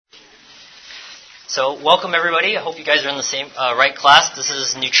So welcome everybody. I hope you guys are in the same right class. This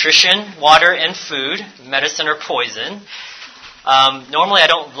is nutrition, water, and food, medicine or poison. Normally I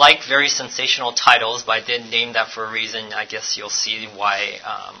don't like very sensational titles, but I did name that for a reason. I guess you'll see why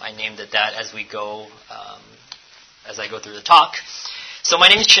I named it that as we go, as I go through the talk. So my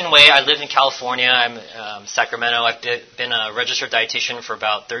name is Chin Wei. I live in California. I'm Sacramento. I've been a registered dietitian for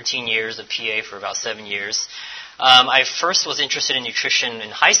about 13 years, a PA for about 7 years. I first was interested in nutrition in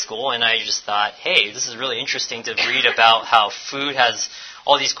high school, and I just thought, hey, this is really interesting to read about how food has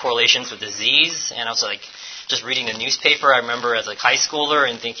all these correlations with disease. And I was like, just reading the newspaper, I remember as a high schooler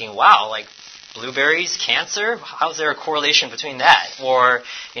and thinking, wow, like blueberries, cancer? How's there a correlation between that? Or,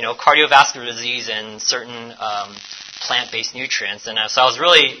 cardiovascular disease and certain plant-based nutrients. And so I was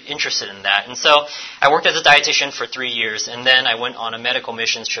really interested in that. And so I worked as a dietitian for 3 years, and then I went on a medical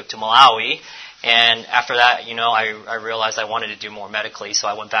missions trip to Malawi. And after that, I realized I wanted to do more medically, so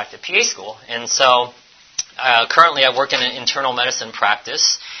I went back to PA school. And so currently I work in an internal medicine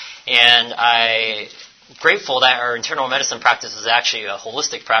practice, and I'm grateful that our internal medicine practice is actually a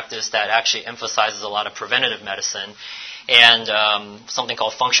holistic practice that actually emphasizes a lot of preventative medicine and something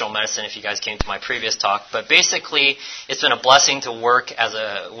called functional medicine, if you guys came to my previous talk. But basically, it's been a blessing to work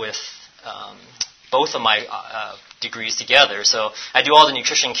with both of my degrees together. So I do all the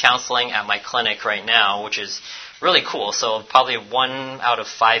nutrition counseling at my clinic right now, which is really cool. So probably 1 out of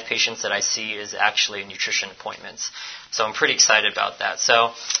 5 patients that I see is actually nutrition appointments. So I'm pretty excited about that.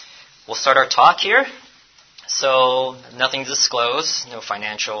 So we'll start our talk here. So nothing to disclose, no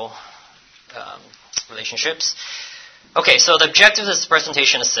financial relationships. Okay, so the objective of this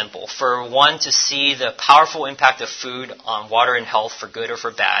presentation is simple. For one, to see the powerful impact of food on water and health for good or for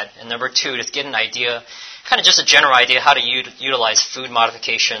bad. And number 2, to get an idea, kind of just a general idea, how to utilize food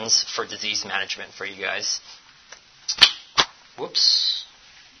modifications for disease management for you guys. Whoops.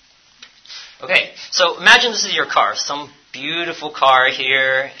 Okay, so imagine this is your car, some beautiful car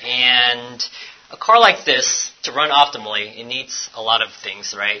here, and a car like this, to run optimally, it needs a lot of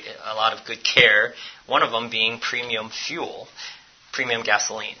things, right? A lot of good care. One of them being premium fuel, premium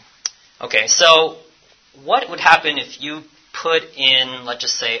gasoline. Okay, so what would happen if you put in, let's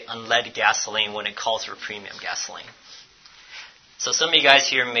just say, unleaded gasoline when it calls for premium gasoline? So some of you guys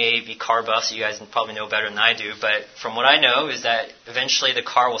here may be car buffs. You guys probably know better than I do. But from what I know is that eventually the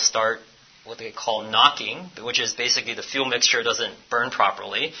car will start what they call knocking, which is basically the fuel mixture doesn't burn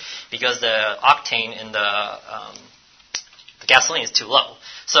properly because the octane in the gasoline is too low.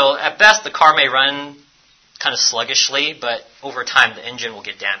 So at best, the car may run kind of sluggishly, but over time, the engine will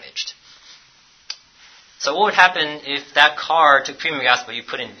get damaged. So what would happen if that car took premium gas, but you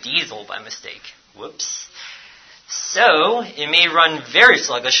put in diesel by mistake? Whoops. So it may run very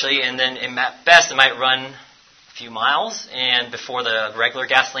sluggishly, and then at best, it might run a few miles, and before the regular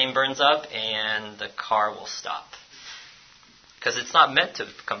gasoline burns up, and the car will stop. Because it's not meant to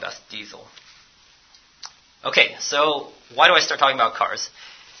combust diesel. Okay, so why do I start talking about cars?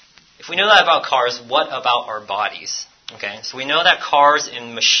 If we know that about cars, what about our bodies? Okay, so we know that cars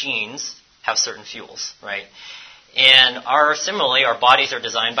and machines have certain fuels, right? And similarly, our bodies are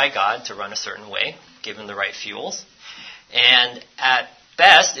designed by God to run a certain way, given the right fuels. And at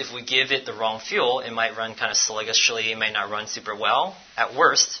best, if we give it the wrong fuel, it might run kind of sluggishly, it might not run super well. At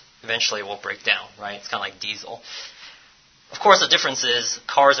worst, eventually it will break down, right? It's kind of like diesel. Of course, the difference is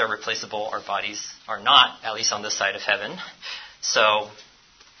cars are replaceable, our bodies are not, at least on this side of heaven. So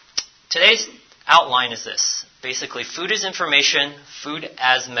today's outline is this. Basically, food is information, food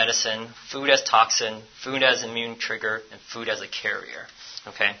as medicine, food as toxin, food as immune trigger, and food as a carrier.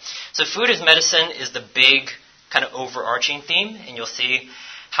 Okay? So food as medicine is the big kind of overarching theme, and you'll see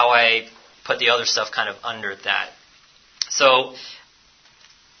how I put the other stuff kind of under that. So,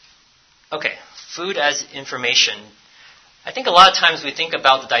 okay, food as information. I think a lot of times we think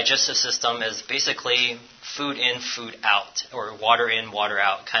about the digestive system as basically food in, food out, or water in, water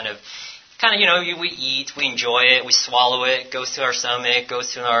out. We eat, we enjoy it, we swallow it, goes to our stomach,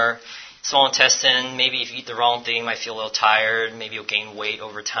 goes to our small intestine. Maybe if you eat the wrong thing, you might feel a little tired. Maybe you'll gain weight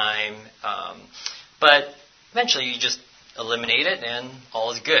over time. But eventually you just eliminate it and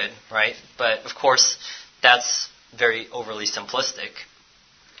all is good, right? But of course, that's very overly simplistic.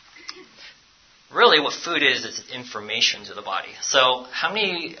 Really what food is information to the body. So how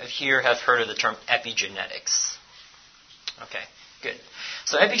many here have heard of the term epigenetics? Okay, good.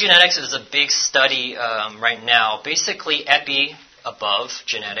 So epigenetics is a big study right now. Basically, epi, above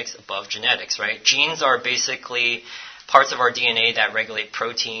genetics, right? Genes are basically parts of our DNA that regulate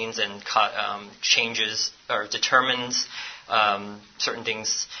proteins and changes or determines certain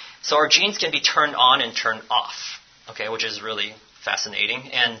things. So our genes can be turned on and turned off, okay, which is really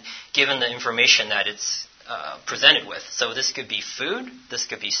fascinating, and given the information that it's presented with. So this could be food, this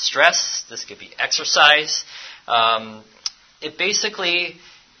could be stress, this could be exercise. It basically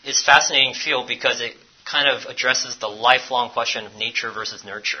is a fascinating field because it kind of addresses the lifelong question of nature versus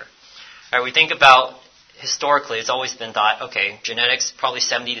nurture. Right, we think about, historically, it's always been thought, okay, genetics probably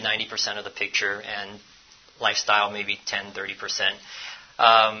 70 to 90% of the picture, and lifestyle maybe 10,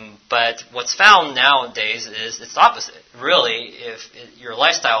 30%. But what's found nowadays is it's the opposite. Really, if your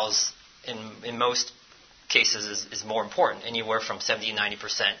lifestyle is, in most cases, is more important, anywhere from 70 to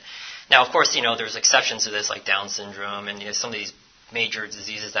 90%. Now, of course, there's exceptions to this, like Down syndrome, and some of these major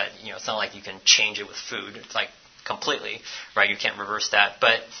diseases that, it's not like you can change it with food. It's like completely, right? You can't reverse that.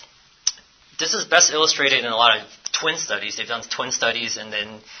 But this is best illustrated in a lot of twin studies. They've done twin studies, and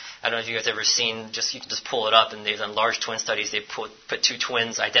then, I don't know if you guys have ever seen, you can just pull it up, and they've done large twin studies. They put two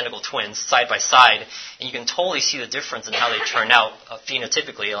twins, identical twins, side by side, and you can totally see the difference in how they turn out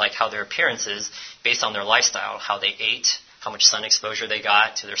phenotypically, like how their appearance is based on their lifestyle, how they ate, how much sun exposure they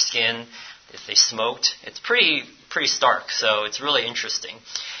got to their skin, if they smoked. It's pretty stark, so it's really interesting.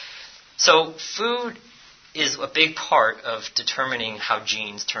 So food is a big part of determining how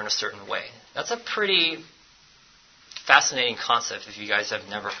genes turn a certain way. That's a pretty fascinating concept if you guys have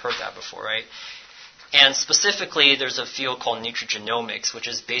never heard that before, right? And specifically, there's a field called nutrigenomics, which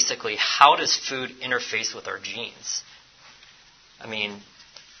is basically how does food interface with our genes? I mean,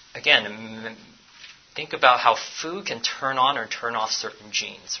 again, think about how food can turn on or turn off certain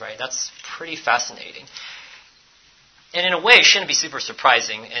genes, right? That's pretty fascinating. And in a way, it shouldn't be super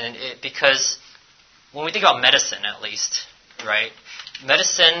surprising, because when we think about medicine, at least, right?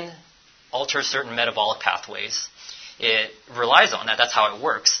 Medicine alters certain metabolic pathways. It relies on that. That's how it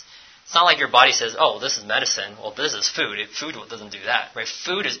works. It's not like your body says, oh, this is medicine. Well, this is food. Food doesn't do that, right?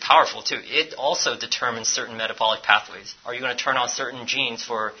 Food is powerful, too. It also determines certain metabolic pathways. Are you going to turn on certain genes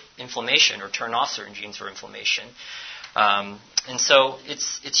for inflammation or turn off certain genes for inflammation? And so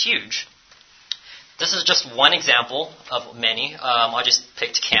it's huge. This is just one example of many. I just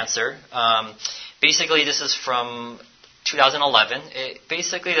picked cancer. Basically, this is from 2011.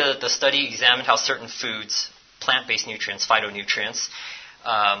 Basically, the study examined how certain foods, plant-based nutrients, phytonutrients,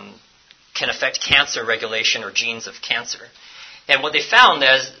 can affect cancer regulation or genes of cancer. And what they found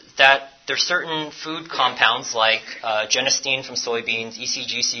is that there's certain food compounds like genistein from soybeans,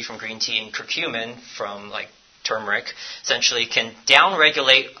 ECGC from green tea, and curcumin from like turmeric, essentially can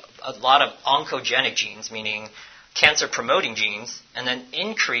downregulate a lot of oncogenic genes, meaning cancer-promoting genes, and then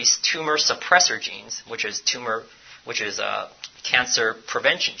increase tumor suppressor genes, which is cancer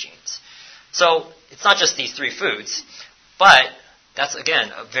prevention genes. So it's not just these three foods, but that's,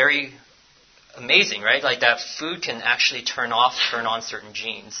 again, a very amazing, right? Like that food can actually turn on certain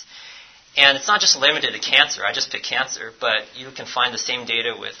genes. And it's not just limited to cancer. I just picked cancer, but you can find the same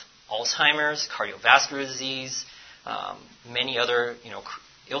data with Alzheimer's, cardiovascular disease, many other,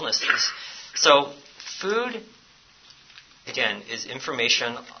 illnesses. So food, again, is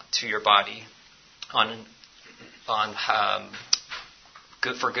information to your body on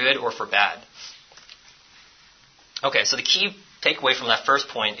good for good or for bad. Okay, so the key takeaway from that first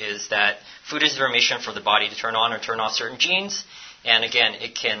point is that food is information for the body to turn on or turn off certain genes. And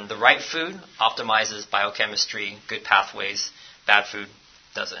again, the right food optimizes biochemistry, good pathways. Bad food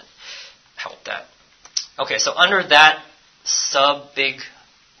doesn't help that. Okay, so under that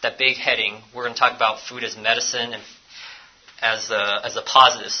big heading, we're going to talk about food as medicine and as a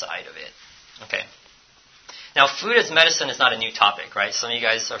positive side of it. Okay. Now, food as medicine is not a new topic, right? Some of you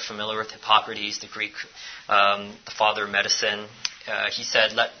guys are familiar with Hippocrates, the Greek, the father of medicine. He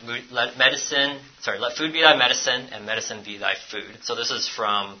said, let food be thy medicine, and medicine be thy food. So this is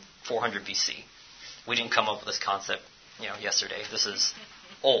from 400 BC. We didn't come up with this concept, yesterday. This is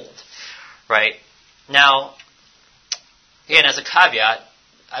old, right? Now, again, as a caveat,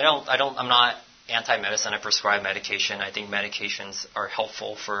 I'm not anti-medicine. I prescribe medication. I think medications are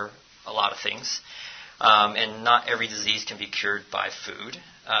helpful for a lot of things. And not every disease can be cured by food.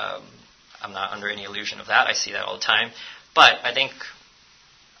 I'm not under any illusion of that. I see that all the time. But I think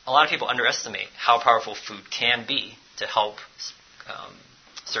a lot of people underestimate how powerful food can be to help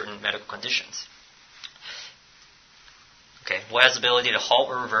certain medical conditions. Okay, what has the ability to halt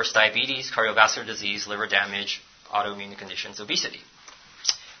or reverse diabetes, cardiovascular disease, liver damage, autoimmune conditions, obesity?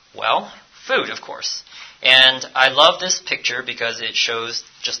 Well, food, of course. And I love this picture because it shows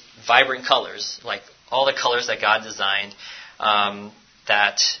just vibrant colors, like all the colors that God designed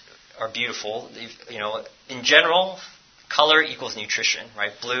that are beautiful. In general, color equals nutrition,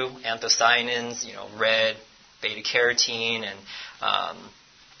 right? Blue, anthocyanins, red, beta-carotene, and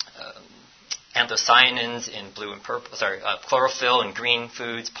anthocyanins in blue and purple, chlorophyll in green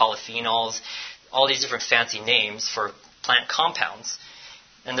foods, polyphenols, all these different fancy names for plant compounds.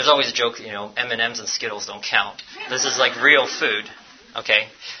 And there's always a joke, M&Ms and Skittles don't count. This is like real food, okay?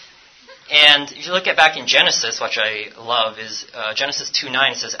 And if you look at back in Genesis, which I love, is Genesis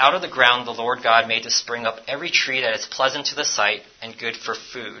 2:9 says, "Out of the ground the Lord God made to spring up every tree that is pleasant to the sight and good for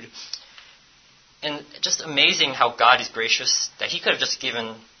food." And just amazing how God is gracious, that he could have just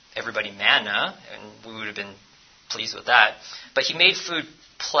given everybody manna, and we would have been pleased with that. But he made food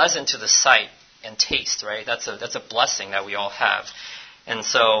pleasant to the sight and taste, right? That's a blessing that we all have. And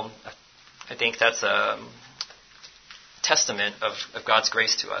so I think that's a testament of God's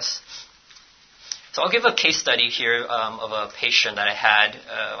grace to us. So I'll give a case study here of a patient that I had.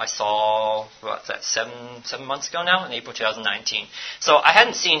 I saw, what's that, seven months ago now, in April 2019. So I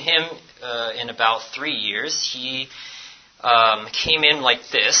hadn't seen him in about 3 years. He came in like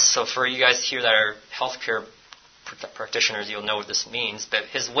this. So for you guys here that are healthcare practitioners, you'll know what this means. But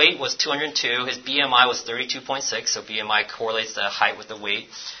his weight was 202. His BMI was 32.6. So BMI correlates the height with the weight.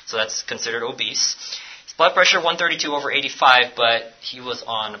 So that's considered obese. His blood pressure 132 over 85, but he was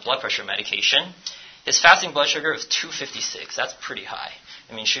on blood pressure medication. His fasting blood sugar was 256. That's pretty high.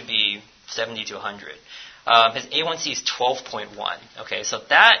 I mean, it should be 70 to 100. His A1C is 12.1. Okay, so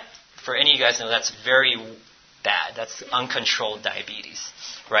that, for any of you guys know, that's very bad. That's uncontrolled diabetes,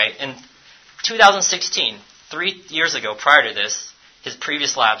 right? In 2016, 3 years ago, prior to this, his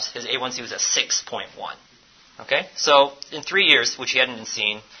previous labs, his A1C was at 6.1. Okay, so in 3 years, which he hadn't been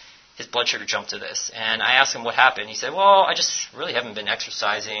seen, his blood sugar jumped to this. And I asked him what happened. He said, well, I just really haven't been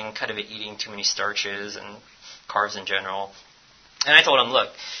exercising, kind of eating too many starches and carbs in general. And I told him, look,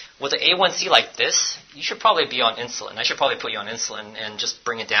 with an A1C like this, you should probably be on insulin. I should probably put you on insulin and just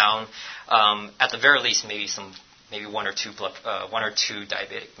bring it down. At the very least, maybe one or two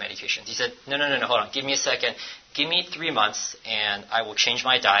diabetic medications. He said, no, hold on. Give me a second. Give me 3 months, and I will change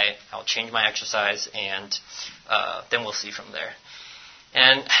my diet. I'll change my exercise, and then we'll see from there.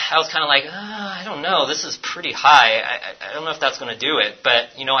 And I was kind of like, I don't know. This is pretty high. I don't know if that's going to do it. But,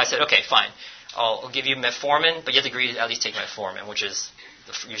 I said, okay, fine. I'll give you metformin, but you have to agree to at least take metformin, which is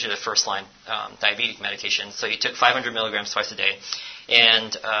usually the first-line diabetic medication. So he took 500 milligrams twice a day.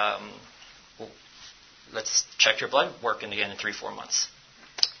 And let's check your blood work again in 3-4 months.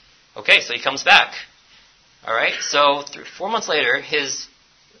 Okay, so he comes back. All right, so 3 months later, his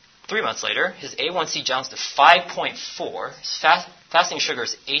A1C jumps to 5.4. His fasting sugar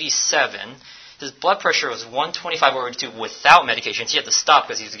is 87. His blood pressure was 125 over 82 without medications. He had to stop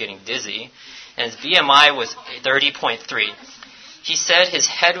because he was getting dizzy. And his BMI was 30.3. He said his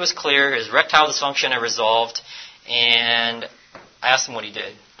head was clear, his erectile dysfunction had resolved, and I asked him what he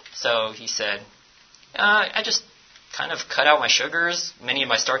did. So he said, I just kind of cut out my sugars, many of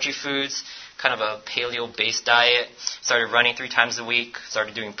my starchy foods, kind of a paleo-based diet, started running 3 times a week,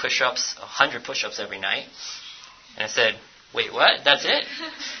 started doing push-ups, 100 push-ups every night. And I said, wait, what? That's it?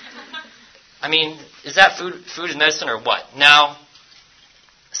 I mean, is that food is medicine or what? Now,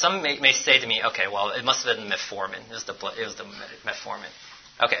 some may say to me, okay, well, it must have been metformin. It was the metformin.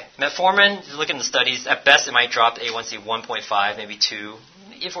 Okay, metformin, if you look in the studies, at best it might drop A1C 1.5, maybe 2.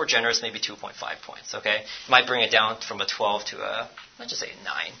 If we're generous, maybe 2.5 points, okay? It might bring it down from a 12 to a, let's just say a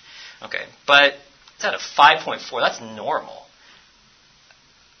 9. Okay, but it's at a 5.4. That's normal.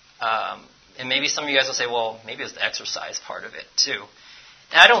 And maybe some of you guys will say, well, maybe it was the exercise part of it too.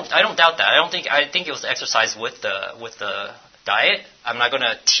 And I don't doubt that. I think it was the exercise with the diet. I'm not going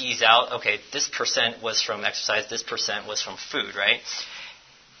to tease out, okay, this % was from exercise, this % was from food, right?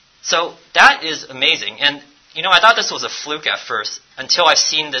 So that is amazing. And I thought this was a fluke at first until I've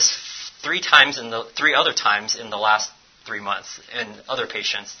seen this 3 other times in the last 3 months in other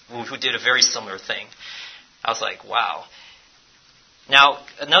patients who did a very similar thing. I was like, wow. Now,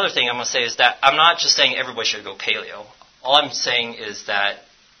 another thing I'm going to say is that I'm not just saying everybody should go paleo. All I'm saying is that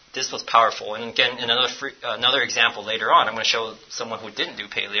this was powerful. And again, in another example later on, I'm going to show someone who didn't do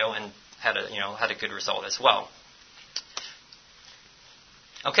paleo and had a good result as well.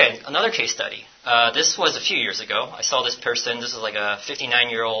 Okay, another case study. This was a few years ago. I saw this person. This is like a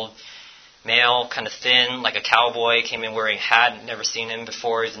 59-year-old male, kind of thin, like a cowboy, came in wearing a hat, never seen him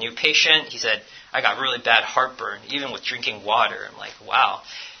before. He's a new patient. He said, I got really bad heartburn, even with drinking water. I'm like, wow.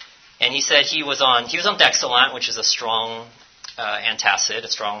 And he said he was on Dexilant, which is a strong antacid, a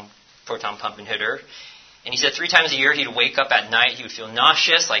strong proton pump inhibitor. And he said 3 times a year he'd wake up at night, he would feel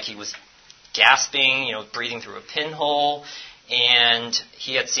nauseous, like he was gasping, breathing through a pinhole. And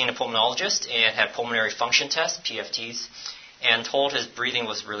he had seen a pulmonologist and had pulmonary function tests, PFTs, and told his breathing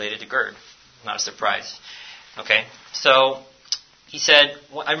was related to GERD. Not a surprise. Okay, so he said,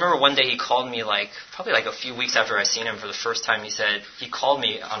 I remember one day he called me probably a few weeks after I seen him for the first time. He called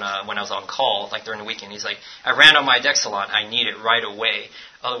me when I was on call, like during the weekend. He's like, I ran out my Dexalon. I need it right away.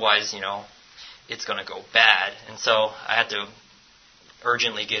 Otherwise, it's going to go bad. And so I had to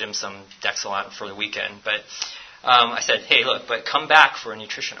urgently get him some Dexalon for the weekend. But I said, hey, look, but come back for a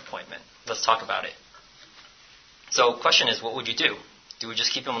nutrition appointment. Let's talk about it. So question is, what would you do? Do we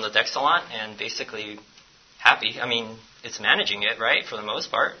just keep him on the Dexalon and basically happy? I mean, it's managing it, right, for the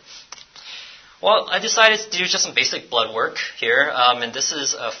most part. Well, I decided to do just some basic blood work here, and this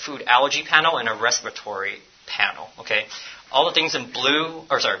is a food allergy panel and a respiratory panel, okay? All the things in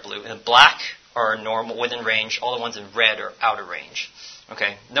in black are normal, within range. All the ones in red are out of range,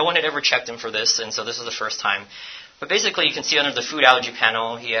 okay? No one had ever checked him for this, and so this was the first time. But basically, you can see under the food allergy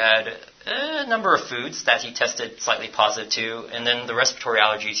panel, he had a number of foods that he tested slightly positive to, and then the respiratory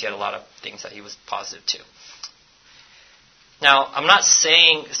allergies, he had a lot of things that he was positive to. Now, I'm not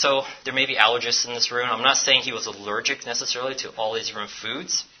saying, so there may be allergists in this room, I'm not saying he was allergic necessarily to all these different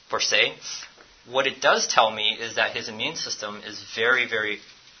foods, per se. What it does tell me is that his immune system is very, very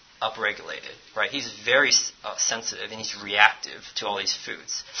upregulated, right? He's very sensitive and he's reactive to all these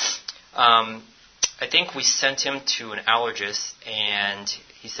foods. I think we sent him to an allergist and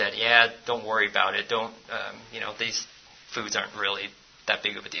he said, yeah, don't worry about it. These foods aren't really that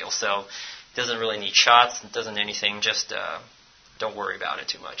big of a deal. So doesn't really need shots, doesn't anything, just don't worry about it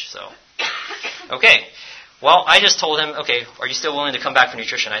too much. So, okay. Well, I just told him, okay, are you still willing to come back for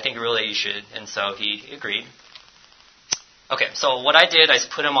nutrition? I think really you should. And so he agreed. Okay, so what I did, I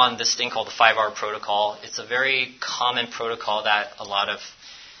put him on this thing called the 5R protocol. It's a very common protocol that a lot of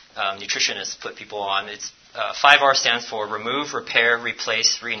nutritionists put people on. It's 5R stands for remove, repair,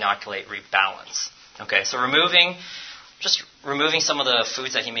 replace, reinoculate, rebalance. Okay, so removing some of the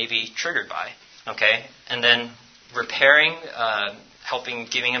foods that he may be triggered by, okay? And then repairing,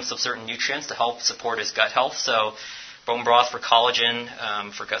 giving him some certain nutrients to help support his gut health. So bone broth for collagen,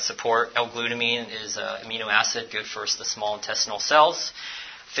 for gut support. L-glutamine is an amino acid, good for the small intestinal cells.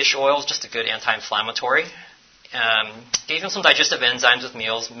 Fish oil is just a good anti-inflammatory. Gave him some digestive enzymes with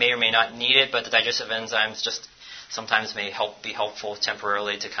meals. May or may not need it, but the digestive enzymes just sometimes may be helpful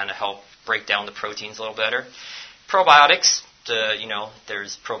temporarily to kind of help break down the proteins a little better. Probiotics,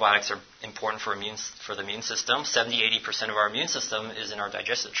 probiotics are important for the immune system. 70-80% of our immune system is in our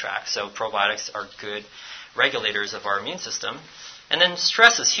digestive tract, so probiotics are good regulators of our immune system. And then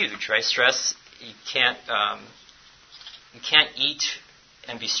stress is huge, right? Stress, you can't eat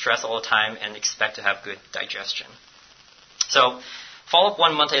and be stressed all the time and expect to have good digestion. So, follow up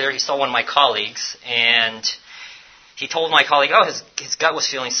 1 month later, he saw one of my colleagues, and he told my colleague, his gut was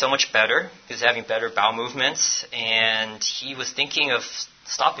feeling so much better. He was having better bowel movements, and he was thinking of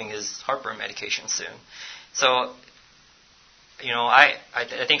stopping his heartburn medication soon. So, I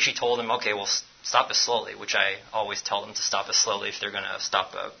think she told him, okay, well, stop it slowly, which I always tell them to stop it slowly if they're going to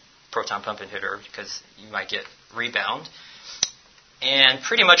stop a proton pump inhibitor because you might get rebound. And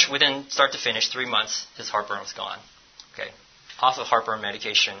pretty much within start to finish, 3 months, his heartburn was gone. Okay, off of heartburn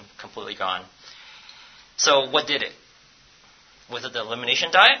medication, completely gone. So what did it? Was it the elimination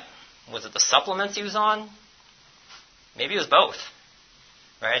diet? Was it the supplements he was on? Maybe it was both.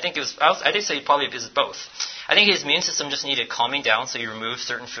 Right? I think so. Probably it was both. I think his immune system just needed calming down, so he removed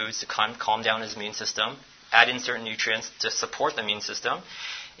certain foods to calm down his immune system, add in certain nutrients to support the immune system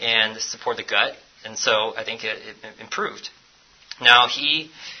and support the gut, and so I think it improved. Now let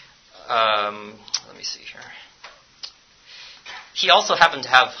me see here. He also happened to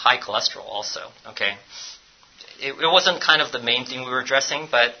have high cholesterol also, okay? It wasn't kind of the main thing we were addressing,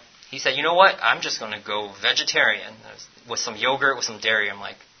 but he said, you know what, I'm just going to go vegetarian with some yogurt, with some dairy. I'm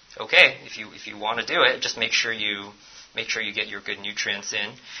like, okay, if you want to do it, just make sure you get your good nutrients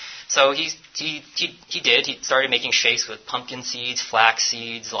in. So he did. He started making shakes with pumpkin seeds, flax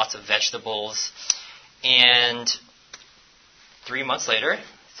seeds, lots of vegetables, and 3 months later,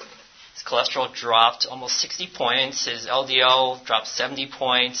 his cholesterol dropped almost 60 points. His LDL dropped 70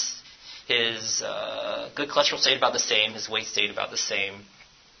 points. His good cholesterol stayed about the same. His weight stayed about the same.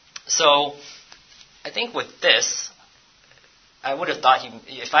 So I think with this, I would have thought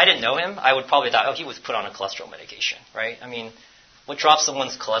if I didn't know him, I would probably thought, he was put on a cholesterol medication, right? I mean, what drops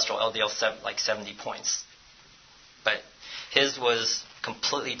someone's cholesterol LDL 70 points? But his was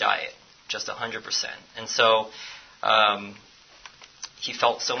completely diet, just 100%. And so he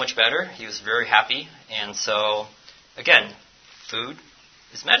felt so much better. He was very happy. And so, again, food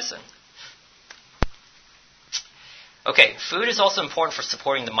is medicine. Okay, food is also important for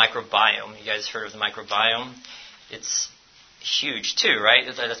supporting the microbiome. You guys heard of the microbiome? It's huge too, right?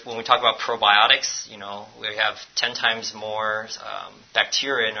 That's when we talk about probiotics, we have 10 times more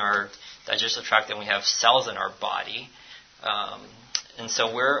bacteria in our digestive tract than we have cells in our body. And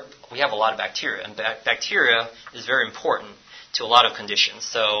so we have a lot of bacteria, and bacteria is very important to a lot of conditions.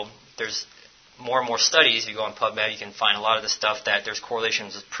 So there's more and more studies. If you go on PubMed, you can find a lot of this stuff that there's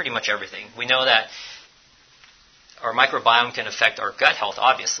correlations with pretty much everything. We know that our microbiome can affect our gut health,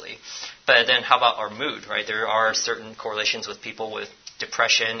 obviously. But then how about our mood, right? There are certain correlations with people with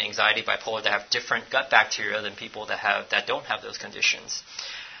depression, anxiety, bipolar that have different gut bacteria than people that don't have those conditions.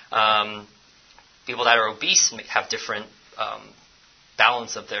 People that are obese have different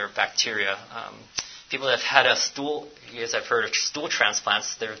balance of their bacteria. People that have had you guys have heard of stool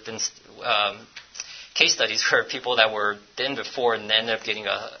transplants. There have been case studies where people that were thin before and ended up getting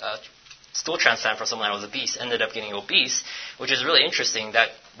a stool transplant for someone that was obese ended up getting obese, which is really interesting.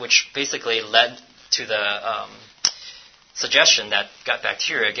 Which basically led to the suggestion that gut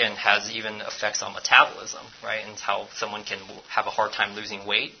bacteria again has even effects on metabolism, right, and how someone can have a hard time losing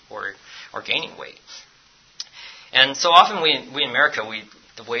weight or gaining weight. And so often we in America,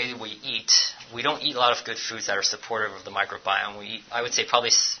 the way we eat, we don't eat a lot of good foods that are supportive of the microbiome. We eat, I would say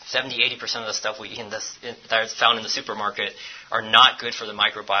probably 70-80% of the stuff we eat that is found in the supermarket are not good for the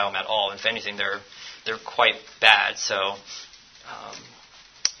microbiome at all. If anything, they're quite bad. So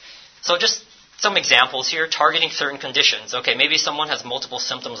just some examples here, targeting certain conditions. Okay, maybe someone has multiple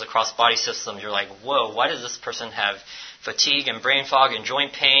symptoms across body systems. You're like, whoa, why does this person have fatigue and brain fog and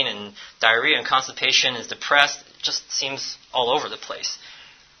joint pain and diarrhea and constipation, is depressed? It just seems all over the place.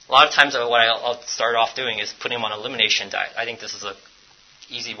 A lot of times what I'll start off doing is putting them on an elimination diet. I think this is an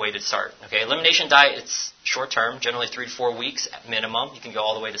easy way to start. Okay, elimination diet, it's short term, generally 3 to 4 weeks at minimum. You can go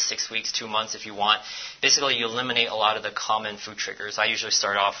all the way to 6 weeks, 2 months if you want. Basically, you eliminate a lot of the common food triggers. I usually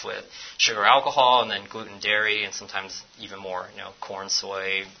start off with sugar, alcohol, and then gluten, dairy, and sometimes even more, corn,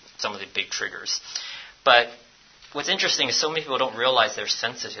 soy, some of the big triggers. But what's interesting is so many people don't realize they're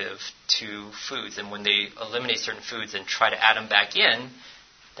sensitive to foods, and when they eliminate certain foods and try to add them back in,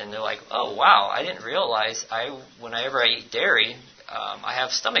 then they're like, oh, wow, I didn't realize whenever I eat dairy, I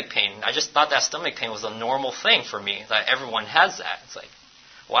have stomach pain. I just thought that stomach pain was a normal thing for me, that everyone has that. It's like,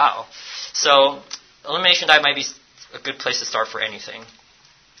 wow. So elimination diet might be a good place to start for anything.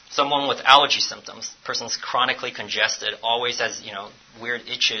 Someone with allergy symptoms, person's chronically congested, always has, weird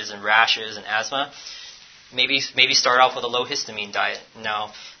itches and rashes and asthma, maybe start off with a low histamine diet.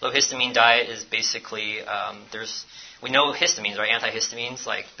 Now, low histamine diet is basically, we know histamines, right? Antihistamines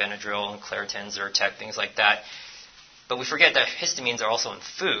like Benadryl and Claritin, Zyrtec, things like that. But we forget that histamines are also in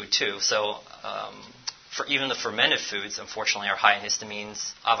food too. So for even the fermented foods, unfortunately, are high in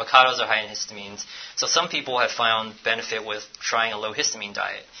histamines. Avocados are high in histamines. So some people have found benefit with trying a low histamine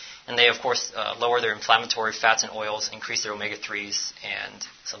diet. And they, of course, lower their inflammatory fats and oils, increase their omega-3s, and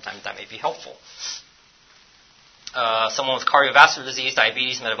sometimes that may be helpful. Someone with cardiovascular disease,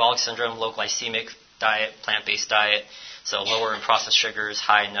 diabetes, metabolic syndrome, low glycemic diet, plant-based diet, so lower in processed sugars,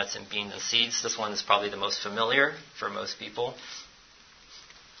 high in nuts and beans and seeds. This one is probably the most familiar for most people.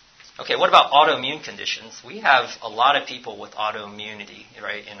 Okay, what about autoimmune conditions? We have a lot of people with autoimmunity,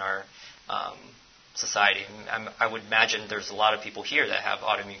 right, in our society. I would imagine there's a lot of people here that have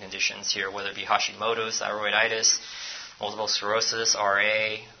autoimmune conditions here, whether it be Hashimoto's, thyroiditis, multiple sclerosis,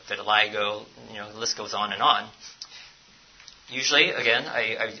 RA, vitiligo, the list goes on and on. Usually, again,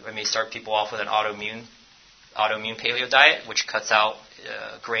 I may start people off with an autoimmune paleo diet, which cuts out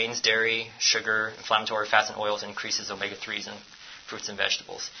grains, dairy, sugar, inflammatory fats and oils, and increases omega-3s in fruits and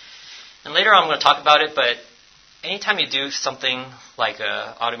vegetables. And later on I'm going to talk about it, but anytime you do something like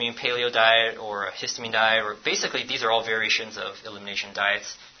an autoimmune paleo diet or a histamine diet, or basically these are all variations of elimination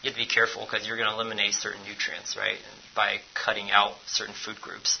diets, you have to be careful because you're going to eliminate certain nutrients, right, by cutting out certain food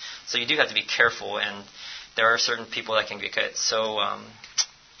groups. So you do have to be careful, and there are certain people that can get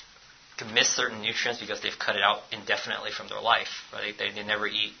can miss certain nutrients because they've cut it out indefinitely from their life. Right? They never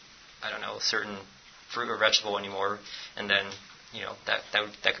eat, certain fruit or vegetable anymore, and then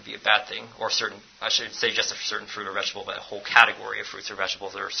that could be a bad thing. Or I should say just a certain fruit or vegetable, but a whole category of fruits or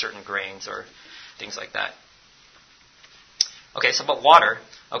vegetables, or certain grains or things like that. Okay, so about water.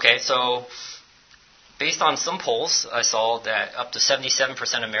 Okay, so based on some polls, I saw that up to 77%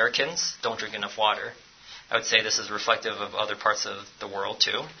 of Americans don't drink enough water. I would say this is reflective of other parts of the world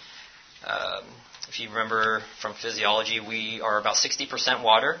too. If you remember from physiology, we are about 60%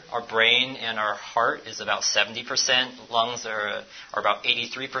 water. Our brain and our heart is about 70%. Lungs are about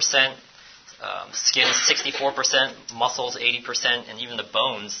 83%. Skin is 64%. Muscles 80%. And even the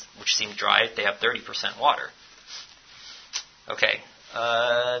bones, which seem dry, they have 30% water. Okay.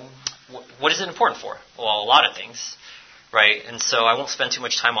 What is it important for? Well, a lot of things. right? And so I won't spend too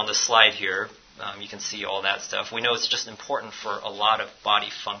much time on this slide here. You can see all that stuff. We know it's just important for a lot of body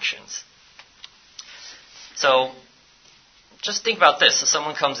functions. So just think about this. If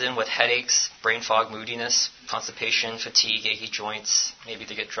someone comes in with headaches, brain fog, moodiness, constipation, fatigue, achy joints, maybe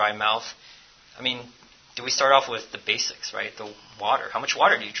they get dry mouth. I mean, do we start off with the basics, right? The water. How much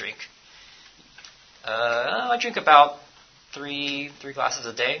water do you drink? I drink about three glasses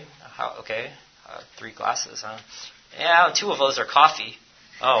a day. Okay, 3 glasses, huh? Yeah, 2 of those are coffee.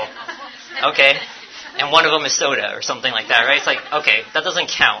 Oh, okay. And 1 of them is soda or something like that, right? It's like, okay, that doesn't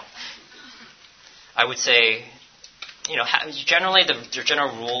count. I would say, generally the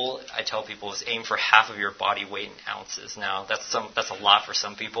general rule I tell people is aim for half of your body weight in ounces. Now, that's a lot for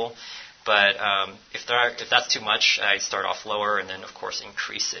some people, but if that's too much, I start off lower and then, of course,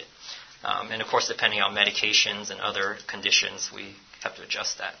 increase it. And, of course, depending on medications and other conditions, we have to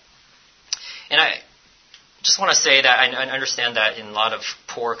adjust that. And I just want to say that I understand that in a lot of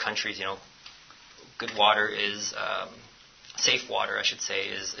poor countries, good water is, safe water, I should say,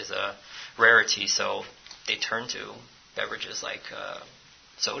 is a rarity. So they turn to beverages like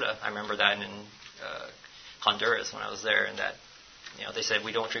soda. I remember that in Honduras when I was there, and that they said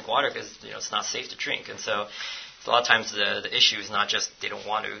we don't drink water because it's not safe to drink. And so a lot of times the issue is not just they don't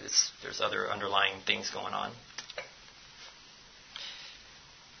want to. There's other underlying things going on.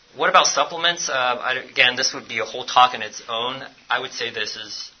 What about supplements? Again, this would be a whole talk in its own. I would say this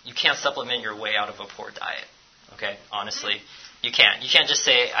is, you can't supplement your way out of a poor diet. Okay, honestly. You can't. You can't just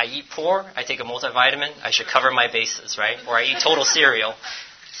say, I eat poor, I take a multivitamin, I should cover my bases, right? Or I eat total cereal.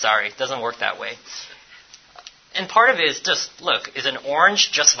 Sorry, it doesn't work that way. And part of it is just, look, is an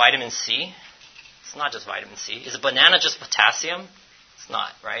orange just vitamin C? It's not just vitamin C. Is a banana just potassium? It's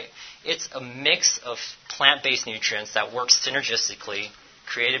not, right? It's a mix of plant-based nutrients that work synergistically,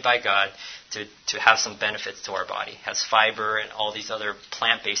 created by God to have some benefits to our body. It has fiber and all these other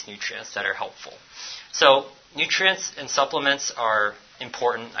plant-based nutrients that are helpful. So nutrients and supplements are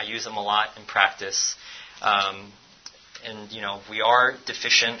important. I use them a lot in practice. And we are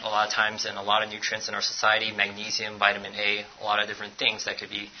deficient a lot of times in a lot of nutrients in our society, magnesium, vitamin A, a lot of different things that could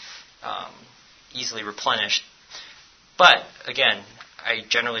be easily replenished. But, again, I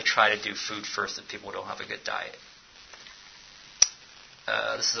generally try to do food first if people don't have a good diet.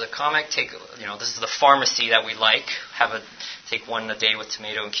 This is a comic. This is the pharmacy that we like. Take one a day with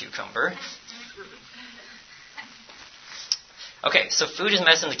tomato and cucumber. Okay, so food is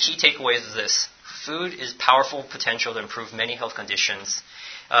medicine. The key takeaways is this. Food is powerful potential to improve many health conditions.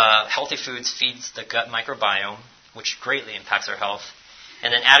 Healthy foods feeds the gut microbiome, which greatly impacts our health.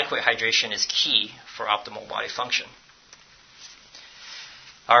 And then adequate hydration is key for optimal body function.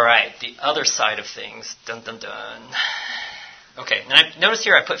 All right, the other side of things. Dun, dun, dun. Okay, and notice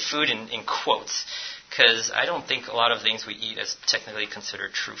here I put food in quotes, because I don't think a lot of things we eat is technically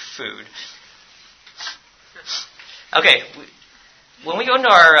considered true food. Okay, when we go into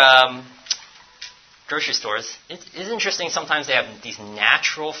our grocery stores, it's interesting sometimes they have these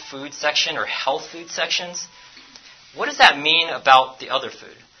natural food section or health food sections. What does that mean about the other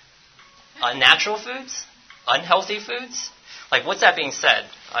food? Unnatural foods? Unhealthy foods? Like, what's that being said?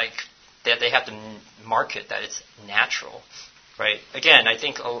 Like, that they have to market that it's natural. Right. Again, I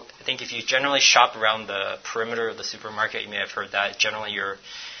think if you generally shop around the perimeter of the supermarket, you may have heard that generally you're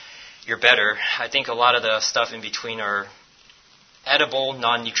better. I think a lot of the stuff in between are edible,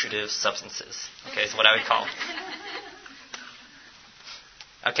 non-nutritive substances. Okay, is what I would call.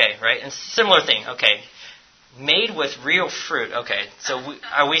 Okay, right, and similar thing. Okay, made with real fruit. Okay, so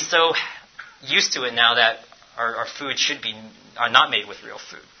are we so used to it now that our food are not made with real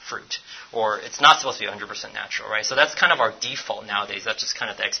fruit, or it's not supposed to be 100% natural, right? So that's kind of our default nowadays. That's just kind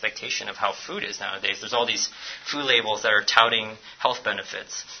of the expectation of how food is nowadays. There's all these food labels that are touting health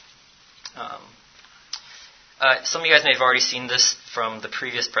benefits. Some of you guys may have already seen this from the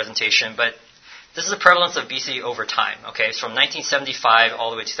previous presentation, but this is the prevalence of obesity over time. Okay, it's from 1975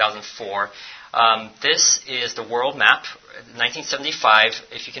 all the way to 2004. This is the world map. 1975.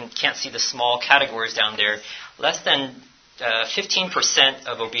 If you can't see the small categories down there, less than 15%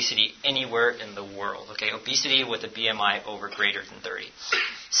 of obesity anywhere in the world. Okay, obesity with a BMI over greater than 30.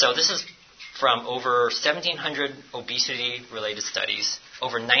 So this is from over 1,700 obesity-related studies,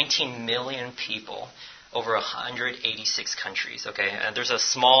 over 19 million people, over 186 countries. Okay, and there's a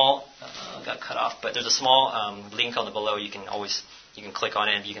small got cut off, but there's a small link on the below. You can click on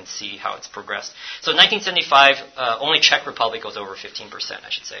it and you can see how it's progressed. So in 1975, only Czech Republic goes over 15%, I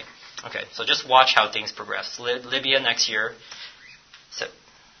should say. Okay, so just watch how things progress. Libya next year. So,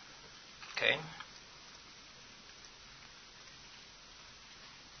 okay.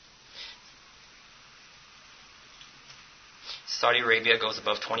 Saudi Arabia goes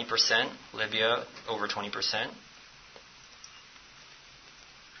above 20%. Libya, over 20%.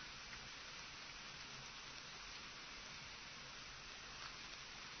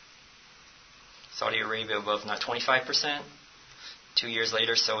 Saudi Arabia above not 25%. 2 years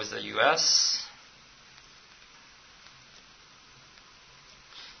later, so is the U.S.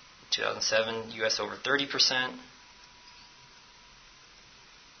 2007, U.S. over 30%.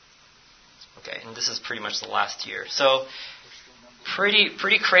 Okay, and this is pretty much the last year. So,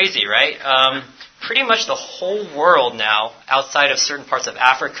 pretty crazy, right? Pretty much the whole world now, outside of certain parts of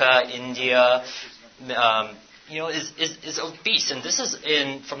Africa, India, is obese. And this is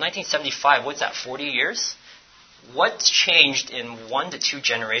from 1975. What's that? 40 years. What's changed in 1 to 2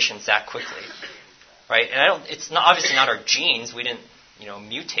 generations that quickly, right? And it's not obviously not our genes. We didn't,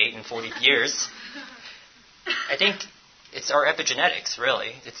 mutate in 40 years. I think it's our epigenetics,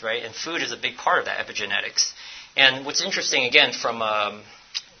 really. It's right, and food is a big part of that epigenetics. And what's interesting, again, from a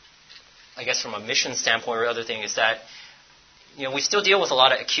mission standpoint or other thing, is that we still deal with a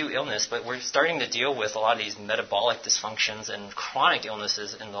lot of acute illness, but we're starting to deal with a lot of these metabolic dysfunctions and chronic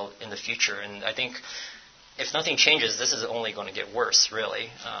illnesses in the future. And I think if nothing changes, this is only going to get worse, really.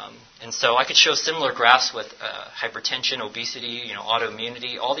 And so I could show similar graphs with hypertension, obesity,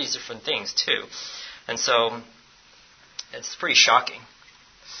 autoimmunity, all these different things too. And so it's pretty shocking.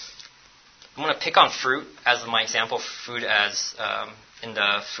 I'm going to pick on fruit as my example, food as in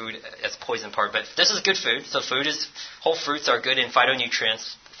the food as poison part. But this is good food. So whole fruits are good in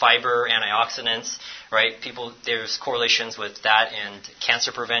phytonutrients, fiber, antioxidants, right? There's correlations with that and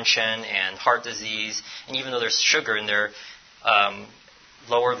cancer prevention and heart disease. And even though there's sugar in there,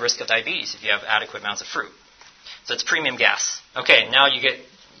 lower risk of diabetes if you have adequate amounts of fruit. So it's premium gas. Okay, now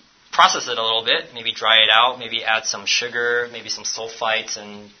process it a little bit, maybe dry it out, maybe add some sugar, maybe some sulfites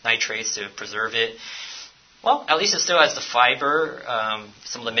and nitrates to preserve it. Well, at least it still has the fiber,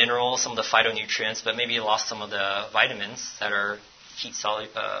 some of the minerals, some of the phytonutrients, but maybe you lost some of the vitamins that are heat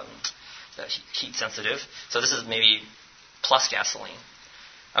sensitive. So this is maybe plus gasoline.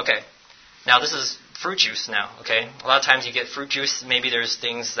 Okay. Now this is fruit juice now, okay? A lot of times you get fruit juice, maybe there's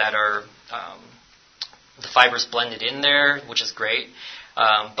things that are, the fiber's blended in there, which is great.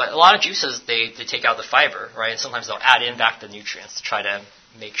 But a lot of juices, they take out the fiber, right? And sometimes they'll add in back the nutrients to try to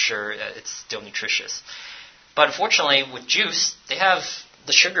make sure that it's still nutritious. But unfortunately, with juice,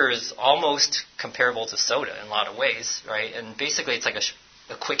 the sugar is almost comparable to soda in a lot of ways, right? And basically, it's like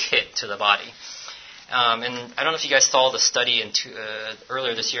a quick hit to the body. And I don't know if you guys saw the study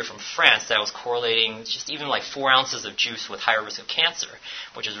earlier this year from France that was correlating just even like 4 ounces of juice with higher risk of cancer,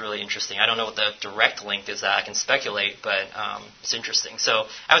 which is really interesting. I don't know what the direct link is that I can speculate, but it's interesting. So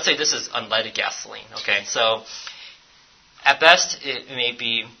I would say this is unleaded gasoline, okay? So at best, it may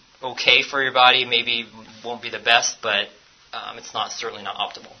be okay for your body, maybe won't be the best, but it's certainly not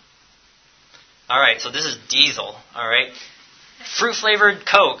optimal. All right, so this is diesel, all right? Fruit-flavored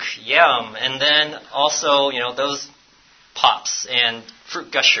Coke, yum. And then also, those pops and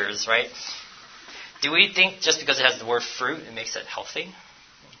fruit gushers, right? Do we think just because it has the word fruit, it makes it healthy?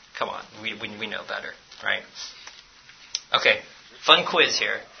 Come on, we know better, right? Okay, fun quiz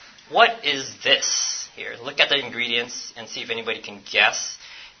here. What is this here? Look at the ingredients and see if anybody can guess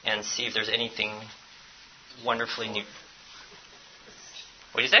and see if there's anything wonderfully new.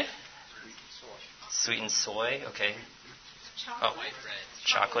 What do you say? Sweetened soy, okay. Chocolate white bread.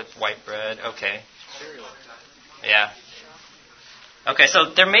 Chocolate white bread, okay. Yeah. Okay,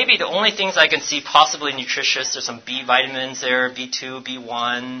 so there may be the only things I can see possibly nutritious. There's some B vitamins there, B2,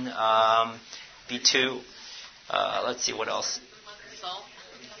 B1, B2. Let's see what else. Salt.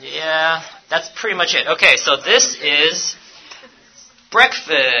 Yeah, that's pretty much it. Okay, so this is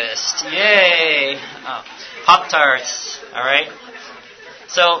breakfast. Yay! Pop-Tarts, all right?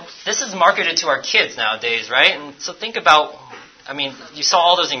 So this is marketed to our kids nowadays, right? And so think about, you saw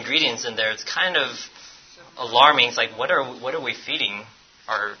all those ingredients in there. It's kind of alarming. It's like, what are we feeding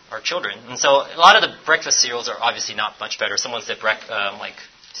our children? And so a lot of the breakfast cereals are obviously not much better. Someone said like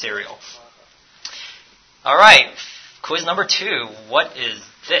cereal. All right, quiz number 2. What is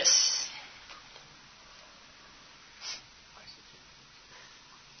this?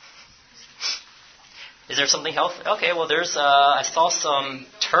 Is there something healthy? Okay, well, I saw some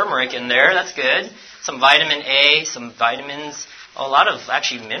turmeric in there. That's good. Some vitamin A, some vitamins, a lot of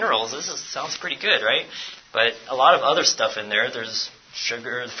actually minerals. Sounds pretty good, right? But a lot of other stuff in there. There's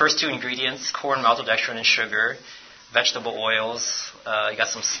sugar. The first 2 ingredients, corn, maltodextrin, and sugar. Vegetable oils. You got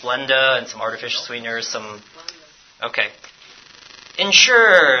some Splenda and some artificial sweeteners. Okay.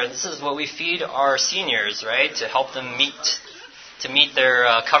 Ensure. This is what we feed our seniors, right? To help them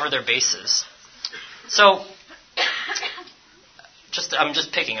cover their bases. So, I'm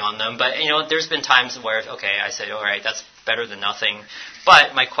just picking on them, but there's been times where I say, all right, that's better than nothing.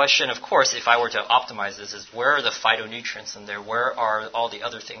 But my question, of course, if I were to optimize this, is where are the phytonutrients in there? Where are all the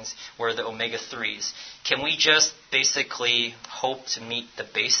other things? Where are the omega-3s? Can we just basically hope to meet the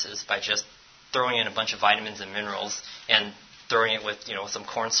basis by just throwing in a bunch of vitamins and minerals and throwing it with some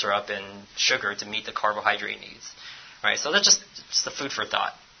corn syrup and sugar to meet the carbohydrate needs? Right? So that's just the food for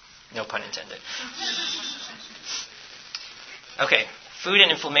thought. No pun intended. Okay, food and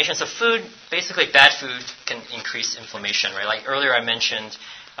inflammation. So food, basically bad food can increase inflammation, right? Like earlier I mentioned,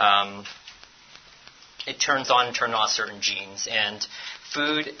 it turn off certain genes, and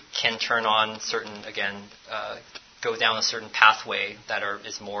food can turn on certain, go down a certain pathway that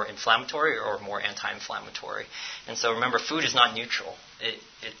is more inflammatory or more anti-inflammatory. And so remember, food is not neutral.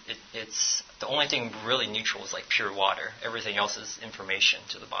 It's the only thing really neutral is like pure water. Everything else is information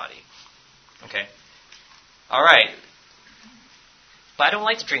to the body. Okay? All right. But I don't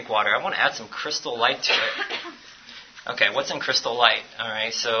like to drink water. I want to add some Crystal Light to it. Okay, what's in Crystal Light? All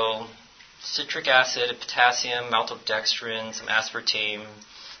right, so citric acid, potassium, maltodextrin, some aspartame,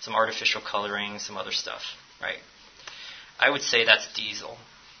 some artificial coloring, some other stuff, right? I would say that's diesel.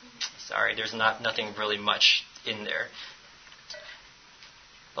 Sorry, there's nothing really much in there.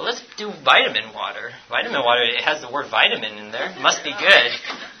 But let's do vitamin water. Vitamin water, it has the word vitamin in there. Must be good.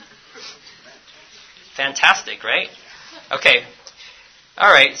 Fantastic, right? Okay. All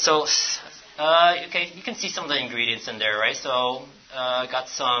right, so, you can see some of the ingredients in there, right? So, got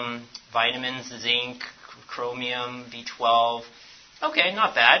some vitamins, zinc, chromium, B12. Okay,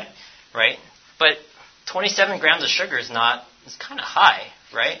 not bad, right? But 27 grams of sugar it's kind of high,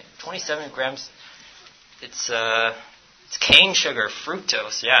 right? 27 grams, it's cane sugar,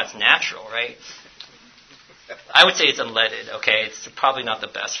 fructose. Yeah, it's natural, right? I would say it's unleaded, okay? It's probably not the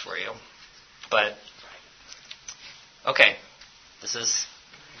best for you. But, okay. This is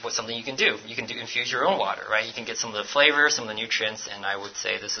something you can do. You can infuse your own water, right? You can get some of the flavor, some of the nutrients, and I would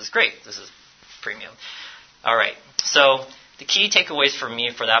say this is great. This is premium. All right. So the key takeaways for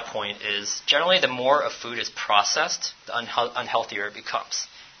me for that point is generally the more a food is processed, the unhealthier it becomes.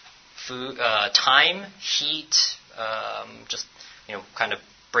 Food, time, heat, just kind of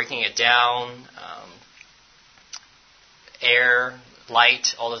breaking it down, air,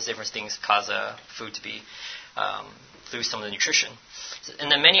 light, all those different things cause a food to be lose some of the nutrition.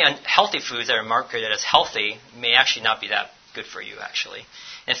 And then many unhealthy foods that are marketed as healthy may actually not be that good for you, actually.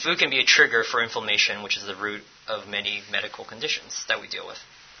 And food can be a trigger for inflammation, which is the root of many medical conditions that we deal with.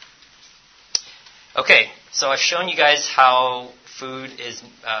 Okay, so I've shown you guys how food is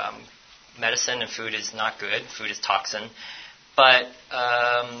medicine and food is not good. Food is toxin. But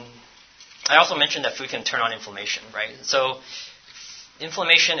I also mentioned that food can turn on inflammation, right? So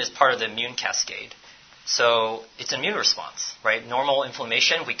inflammation is part of the immune cascade. So it's an immune response, right? Normal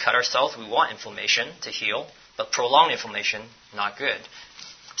inflammation, we cut ourselves, we want inflammation to heal, but prolonged inflammation, not good.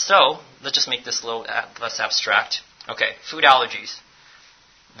 So let's just make this a little less abstract. Okay, food allergies,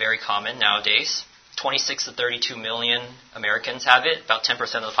 very common nowadays. 26 to 32 million Americans have it, about 10%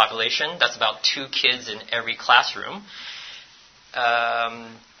 of the population. That's about 2 kids in every classroom.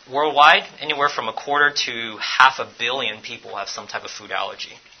 Worldwide, anywhere from 250 to 500 million people have some type of food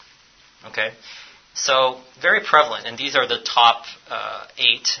allergy. Okay? So, very prevalent, and these are the top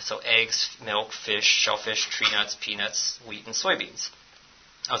 8, so eggs, milk, fish, shellfish, tree nuts, peanuts, wheat, and soybeans.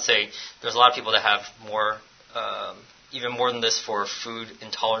 I would say there's a lot of people that have more, even more than this for food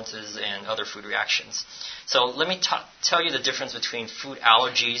intolerances and other food reactions. So let me tell you the difference between food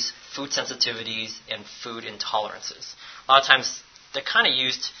allergies, food sensitivities, and food intolerances. A lot of times they're kind of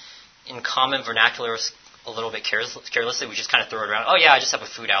used in common vernacular a little bit carelessly. We just kind of throw it around. Oh yeah, I just have a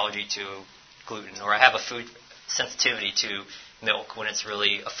food allergy to gluten, or I have a food sensitivity to milk, when it's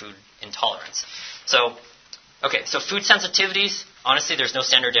really a food intolerance. So food sensitivities, honestly, there's no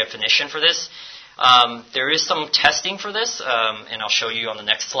standard definition for this. There is some testing for this, and I'll show you on the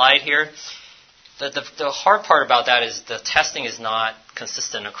next slide here. The hard part about that is the testing is not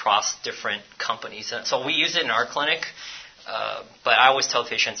consistent across different companies. So we use it in our clinic, but I always tell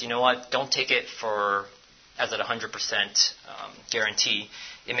patients, you know what, don't take it as a 100% guarantee.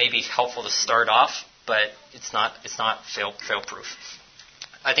 It may be helpful to start off, but it's not fail-proof.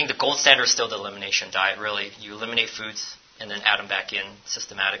 I think the gold standard is still the elimination diet, really. You eliminate foods and then add them back in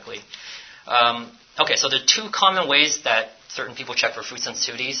systematically. So the 2 common ways that certain people check for food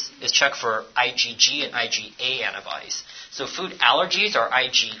sensitivities is check for IgG and IgA antibodies. So food allergies are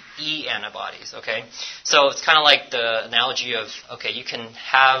IgE antibodies, okay? So it's kind of like the analogy of, you can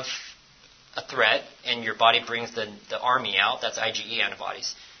have a threat and your body brings the army out, that's IgE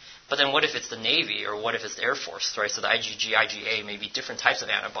antibodies. But then what if it's the Navy, or what if it's the Air Force, right? So the IgG, IgA may be different types of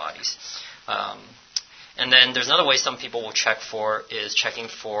antibodies. And then there's another way some people will check for is checking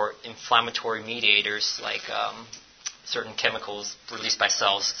for inflammatory mediators like certain chemicals released by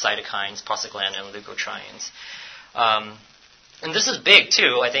cells, cytokines, prostaglandin, and leukotrienes. And this is big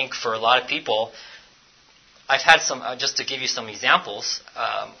too, I think, for a lot of people. I've had some, just to give you some examples,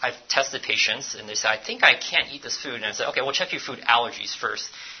 I've tested patients and they say, I think I can't eat this food. And I said, okay, we'll check your food allergies first.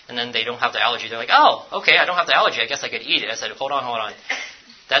 And then they don't have the allergy. They're like, oh, okay, I don't have the allergy. I guess I could eat it. I said, hold on.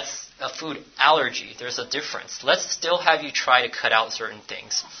 That's a food allergy. There's a difference. Let's still have you try to cut out certain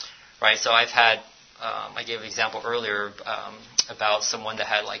things, right? So I've had, I gave an example earlier about someone that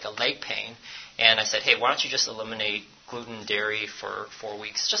had like a leg pain. And I said, hey, why don't you just eliminate gluten, dairy for 4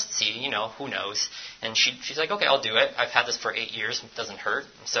 weeks? Just see, who knows. And she's like, okay, I'll do it. I've had this for 8 years. It doesn't hurt.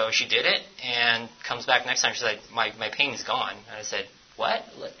 So she did it and comes back next time. She's like, my pain is gone. And I said, what?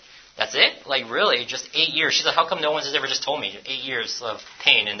 That's it? Like, really? Just 8 years? She's like, how come no one has ever just told me? 8 years of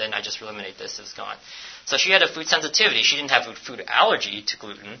pain, and then I just eliminate this. It's gone. So she had a food sensitivity. She didn't have a food allergy to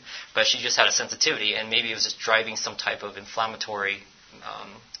gluten, but she just had a sensitivity, and maybe it was just driving some type of inflammatory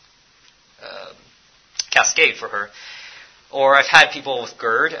cascade for her. Or I've had people with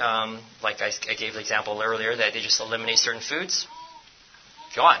GERD, like I gave the example earlier, that they just eliminate certain foods,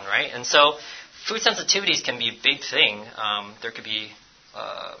 gone, right? And so food sensitivities can be a big thing. There could be,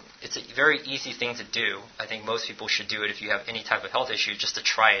 it's a very easy thing to do. I think most people should do it if you have any type of health issue, just to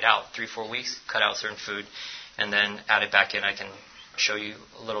try it out. 3-4 weeks, cut out certain food, and then add it back in. I can show you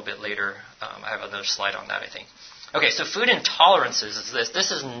a little bit later. I have another slide on that, I think. Okay, so food intolerances is this.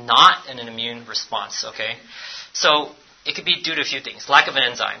 This is not an immune response, okay? So it could be due to a few things. Lack of an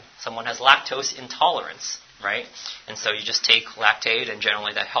enzyme. Someone has lactose intolerance, right? And so you just take Lactaid, and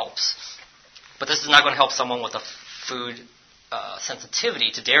generally that helps. But this is not going to help someone with a food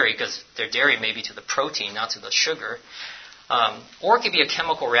sensitivity to dairy, because their dairy may be to the protein, not to the sugar. Or it could be a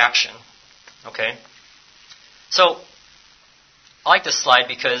chemical reaction, okay? So I like this slide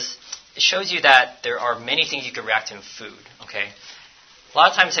because it shows you that there are many things you can react to in food, okay? A lot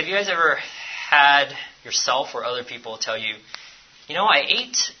of times, have you guys ever had yourself or other people tell you, I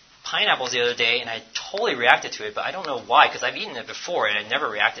ate pineapples the other day and I totally reacted to it, but I don't know why, because I've eaten it before and I never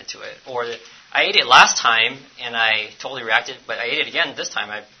reacted to it. Or I ate it last time and I totally reacted, but I ate it again this time,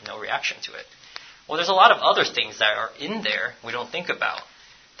 I have no reaction to it. Well, there's a lot of other things that are in there we don't think about.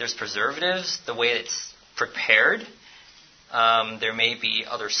 There's preservatives, the way it's prepared. There may be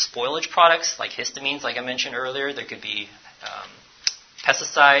other spoilage products like histamines, like I mentioned earlier. There could be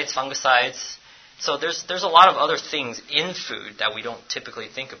pesticides, fungicides. So there's a lot of other things in food that we don't typically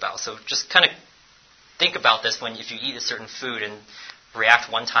think about. So just kind of think about this if you eat a certain food and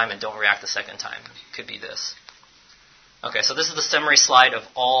react one time and don't react the second time. It could be this. Okay, so this is the summary slide of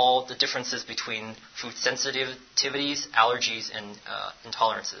all the differences between food sensitivities, allergies, and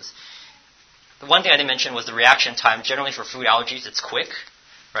intolerances. The one thing I didn't mention was the reaction time. Generally for food allergies, it's quick,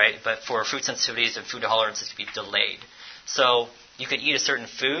 right? But for food sensitivities and food intolerances, it can be delayed. So you could eat a certain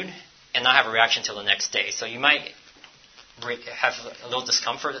food and not have a reaction until the next day. So you might have a little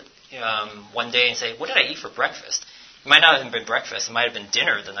discomfort one day and say, what did I eat for breakfast? It might not have been breakfast. It might have been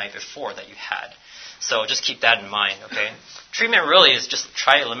dinner the night before that you had. So just keep that in mind, okay? Treatment really is just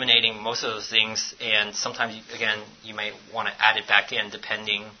try eliminating most of those things, and sometimes, again, you might want to add it back in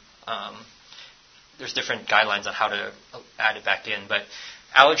depending. There's different guidelines on how to add it back in. But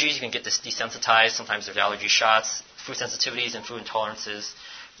allergies, you can get this desensitized. Sometimes there's allergy shots. Food sensitivities and food intolerances,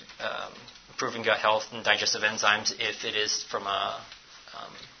 improving gut health and digestive enzymes if it is from a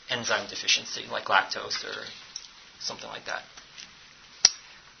enzyme deficiency like lactose or something like that.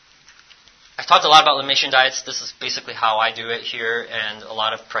 I've talked a lot about elimination diets. This is basically how I do it here, and a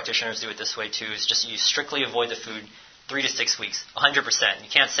lot of practitioners do it this way too. Is just you strictly avoid the food 3 to 6 weeks, 100%. You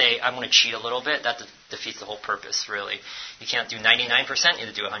can't say, I'm going to cheat a little bit. That defeats the whole purpose, really. You can't do 99%, you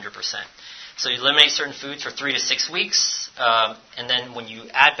have to do 100%. So you eliminate certain foods for 3 to 6 weeks, and then when you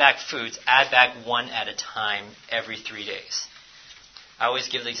add back foods, add back one at a time every 3 days. I always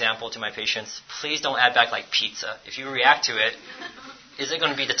give the example to my patients, please don't add back like pizza. If you react to it, is it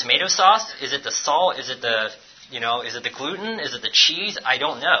going to be the tomato sauce? Is it the salt? Is it the gluten? Is it the cheese? I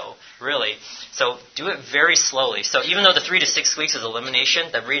don't know, really. So do it very slowly. So even though the 3 to 6 weeks is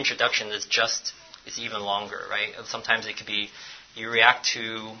elimination, the reintroduction is even longer, right? Sometimes it could be you react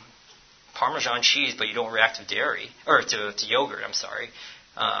to Parmesan cheese, but you don't react to dairy, or to yogurt, I'm sorry.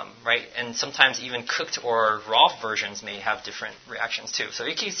 Right? And sometimes even cooked or raw versions may have different reactions too. So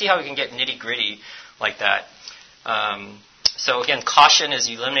you can see how we can get nitty-gritty like that. So again, caution as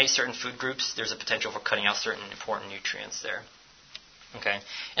you eliminate certain food groups, there's a potential for cutting out certain important nutrients there. Okay,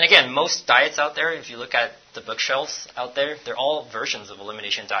 and again, most diets out there, if you look at the bookshelves out there, they're all versions of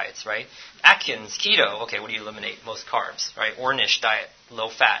elimination diets, right? Atkins, keto, okay, what do you eliminate? Most carbs, right? Ornish diet, low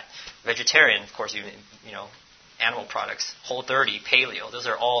fat. Vegetarian, of course, animal products. Whole30, paleo, those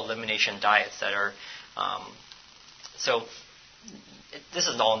are all elimination diets that are, this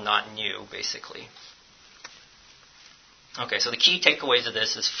is all not new, basically. Okay, so the key takeaways of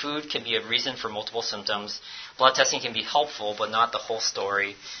this is food can be a reason for multiple symptoms. Blood testing can be helpful, but not the whole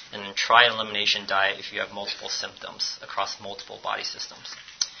story. And then try an elimination diet if you have multiple symptoms across multiple body systems.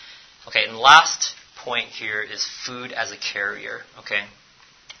 Okay, and last point here is food as a carrier. Okay,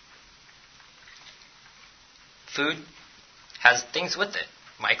 food has things with it: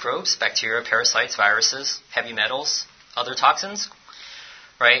 microbes, bacteria, parasites, viruses, heavy metals, other toxins.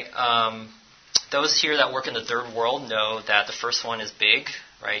 Right? Those here that work in the third world know that the first one is big,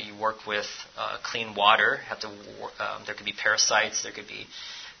 right? You work with clean water. There could be parasites, there could be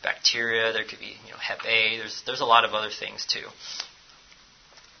bacteria, there could be Hep A. There's a lot of other things too.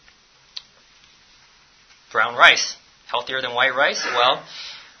 Brown rice, healthier than white rice? Well,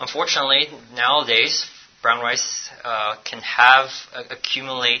 unfortunately, nowadays brown rice can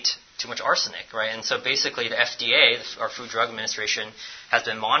accumulate too much arsenic, right? And so basically the FDA, our Food Drug Administration, has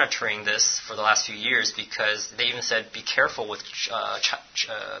been monitoring this for the last few years because they even said be careful with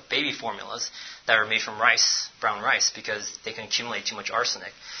baby formulas that are made from brown rice, because they can accumulate too much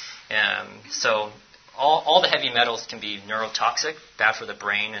arsenic. So all the heavy metals can be neurotoxic, bad for the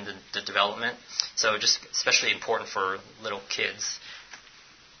brain and the development. So just especially important for little kids.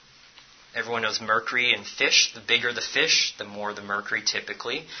 Everyone knows mercury in fish. The bigger the fish, the more the mercury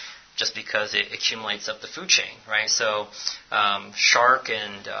typically, just because it accumulates up the food chain, right? So shark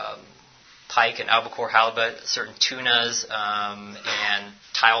and pike and albacore, halibut, certain tunas and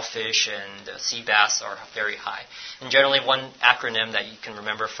tilefish and sea bass are very high. And generally one acronym that you can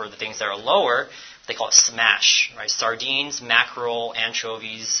remember for the things that are lower, they call it SMASH, right? Sardines, mackerel,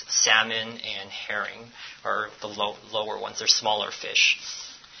 anchovies, salmon, and herring are the lower ones. They're smaller fish.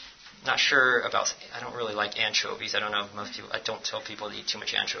 Not sure about, I don't really like anchovies. I don't know if most people, I don't tell people to eat too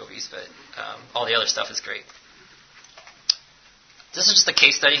much anchovies, but all the other stuff is great. This is just a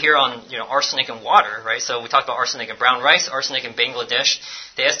case study here on arsenic in water, right? So we talked about arsenic in brown rice, arsenic in Bangladesh.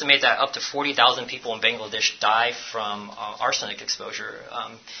 They estimate that up to 40,000 people in Bangladesh die from arsenic exposure,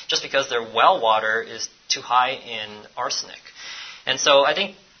 just because their well water is too high in arsenic. And so I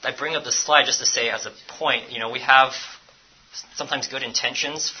think I bring up this slide just to say as a point, we have sometimes good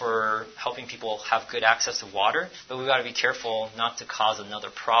intentions for helping people have good access to water, but we've got to be careful not to cause another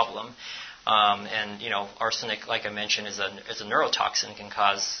problem. And arsenic, like I mentioned, is a neurotoxin, can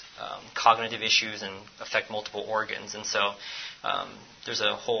cause cognitive issues and affect multiple organs. And so there's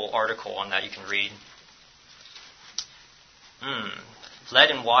a whole article on that you can read.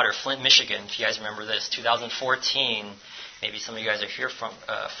 Lead in water, Flint, Michigan. If you guys remember this, 2014. Maybe some of you guys are here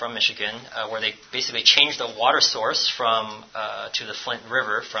from Michigan, where they basically changed the water source to the Flint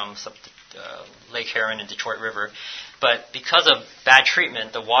River from Lake Huron and Detroit River. But because of bad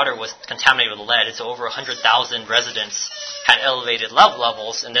treatment, the water was contaminated with lead. So over 100,000 residents had elevated lead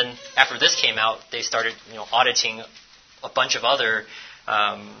levels. And then after this came out, they started auditing a bunch of other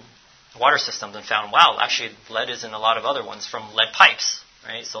water systems and found, wow, actually lead is in a lot of other ones from lead pipes,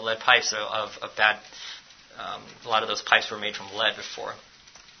 right? So lead pipes are of bad. A lot of those pipes were made from lead before.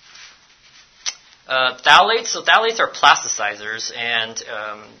 Phthalates. So phthalates are plasticizers, and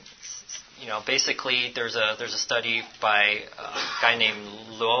basically there's a study by a guy named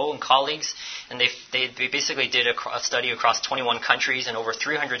Luo and colleagues, and they basically did a study across 21 countries and over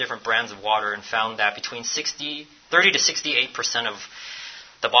 300 different brands of water, and found that between 30 to 68% of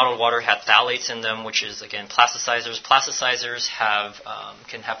the bottled water had phthalates in them, which is, again, plasticizers. Plasticizers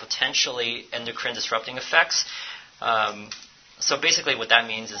can have potentially endocrine disrupting effects. So basically what that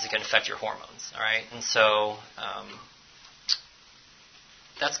means is it can affect your hormones, all right? And so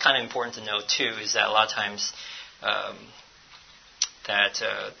that's kind of important to know, too, is that a lot of times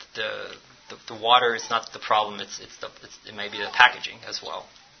the water is not the problem. It may be the packaging as well.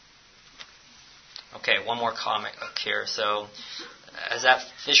 Okay, one more comment here. So, has that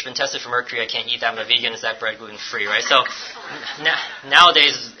fish been tested for mercury? I can't eat that. I'm a vegan. Is that bread gluten-free, right? So,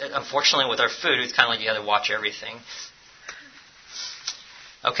 nowadays, unfortunately, with our food, it's kind of like you got to watch everything.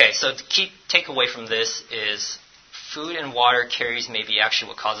 Okay, so the key takeaway from this is food and water carries may be actually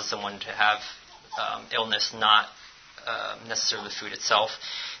what causes someone to have illness, not necessarily the food itself,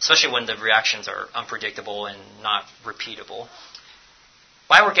 especially when the reactions are unpredictable and not repeatable.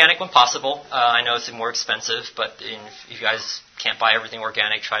 Buy organic when possible. I know it's more expensive, but if you guys can't buy everything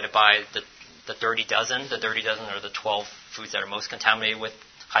organic, try to buy the Dirty Dozen. The Dirty Dozen are the 12 foods that are most contaminated with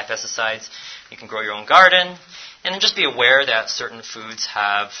high pesticides. You can grow your own garden. And then just be aware that certain foods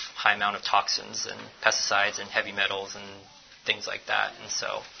have high amount of toxins and pesticides and heavy metals and things like that. And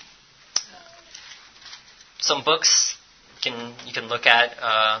so some books you can look at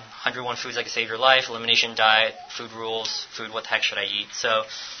 101 Foods That Can Save Your Life, Elimination Diet, Food Rules, Food What the Heck Should I Eat? So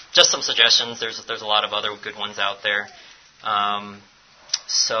just some suggestions. There's a lot of other good ones out there.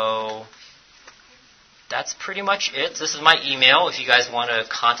 So that's pretty much it. This is my email. If you guys want to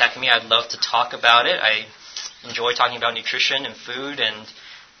contact me, I'd love to talk about it. I enjoy talking about nutrition and food, and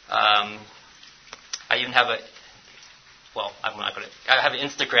I even have I have an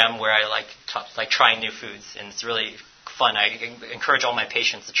Instagram where I like trying new foods, and it's really fun. I encourage all my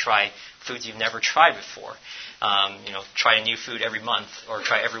patients to try foods you've never tried before. Try a new food every month or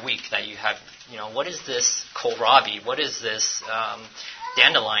try every week that you have. What is this kohlrabi? What is this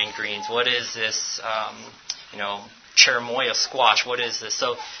dandelion greens? What is this, cherimoya squash? What is this?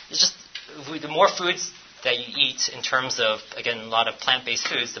 So it's just the more foods that you eat in terms of, again, a lot of plant-based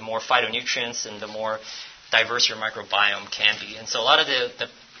foods, the more phytonutrients and the more diverse your microbiome can be. And so a lot of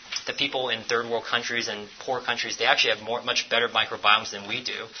the people in third world countries and poor countries, they actually have much better microbiomes than we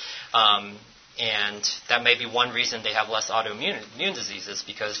do. And that may be one reason they have less autoimmune diseases,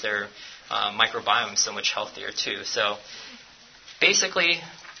 because their microbiome is so much healthier too. So basically,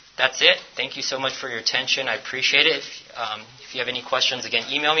 that's it. Thank you so much for your attention. I appreciate it. If you have any questions, again,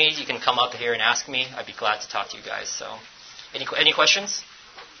 email me. You can come up here and ask me. I'd be glad to talk to you guys. So any questions?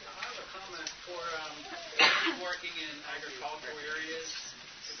 I have a comment for people working in agricultural areas.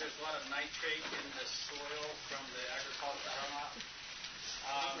 There's a lot of nitrate in the soil from the agricultural runoff.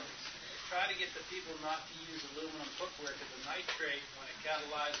 Try to get the people not to use aluminum cookware, because the nitrate, when it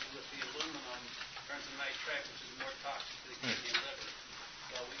catalyzes with the aluminum, turns to nitrate, which is more toxic to the kidney and liver.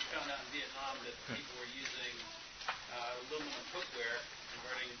 So we found out in Vietnam that people were using aluminum cookware,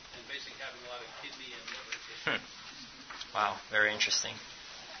 converting and basically having a lot of kidney and liver issues. Wow, very interesting.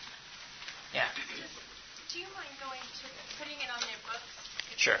 Yeah. Do you mind putting it on their books?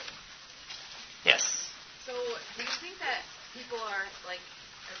 Sure. Yes. So, do you think that people are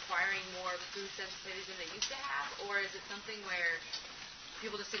acquiring more food sensitivities than they used to have, or is it something where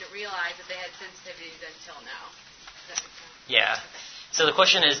people just didn't realize that they had sensitivities until now? Does that make sense? Yeah. So the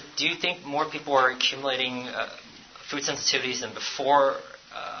question is, do you think more people are accumulating food sensitivities than before,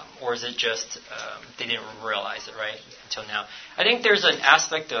 or is it just they didn't realize it, right, until now? I think there's an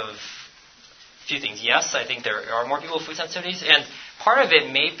aspect of a few things. Yes, I think there are more people with food sensitivities, and part of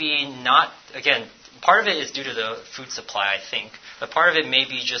it may be not, again, part of it is due to the food supply, I think, but part of it may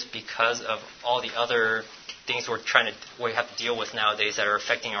be just because of all the other things we have to deal with nowadays that are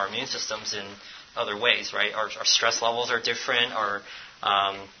affecting our immune systems in other ways, right? Our stress levels are different. Our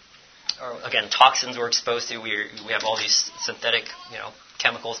again, toxins we're exposed to. We have all these synthetic,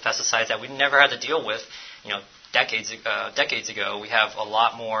 chemicals, pesticides that we never had to deal with, decades ago. We have a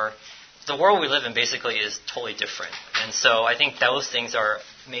lot more. The world we live in basically is totally different. And so I think those things are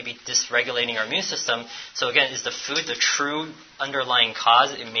maybe dysregulating our immune system. So again, is the food the true underlying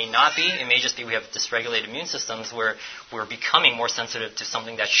cause? It may not be. It may just be we have dysregulated immune systems where we're becoming more sensitive to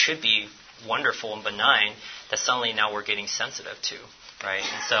something that should be wonderful and benign that suddenly now we're getting sensitive to, right?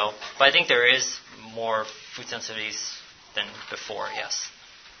 And so, but I think there is more food sensitivities than before, yes.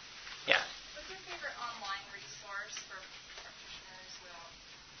 Yeah. What's your favorite online resource for practitioners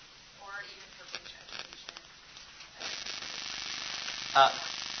or even for food education?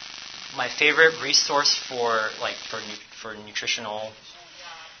 My favorite resource for nutritional.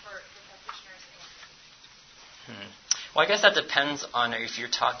 For practitioners. Well, I guess that depends on if you're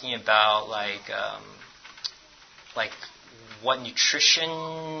talking about what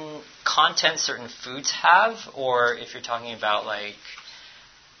nutrition content certain foods have, or if you're talking about I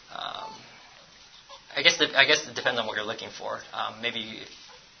guess it depends on what you're looking for. Maybe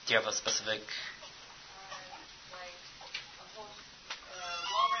do you have a specific?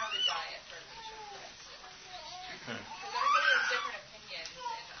 Well-rounded diet for patients, for instance. Because everybody has different opinions, and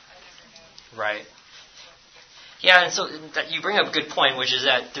I never know. Right. Yeah, and so you bring up a good point, which is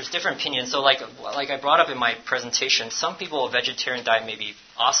that there's different opinions. So like I brought up in my presentation, some people a vegetarian diet may be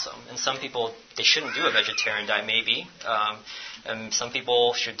awesome, and some people they shouldn't do a vegetarian diet maybe. And some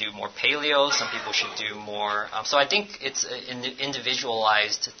people should do more paleo, some people should do more. So I think it's an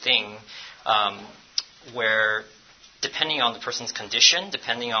individualized thing where depending on the person's condition,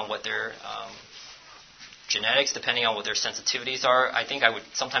 depending on what their genetics, depending on what their sensitivities are, I think I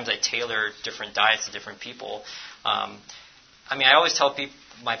tailor different diets to different people. I always tell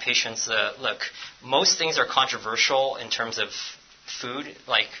my patients, look, most things are controversial in terms of food.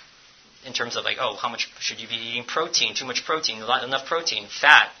 Like, in terms of like, oh, how much should you be eating protein? Too much protein, not enough protein,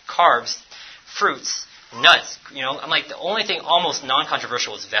 fat, carbs, fruits, nuts. I'm like, the only thing almost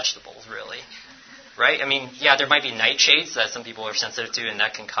non-controversial is vegetables, really. Right? I mean, yeah, there might be nightshades that some people are sensitive to, and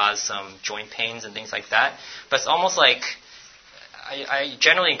that can cause some joint pains and things like that. But it's almost like I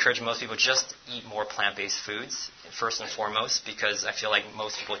generally encourage most people just eat more plant-based foods, first and foremost, because I feel like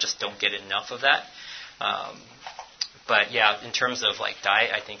most people just don't get enough of that. But yeah, in terms of like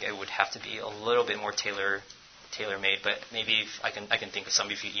diet, I think it would have to be a little bit more tailor-made. But maybe if I can think of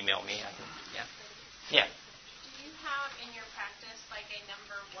some if you email me. Yeah. Do you have in your practice like a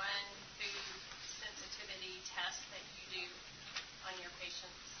number one food sensitivity test that you do on your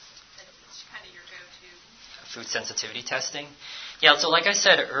patients? That's kind of your go-to. Food sensitivity testing. Yeah, so like I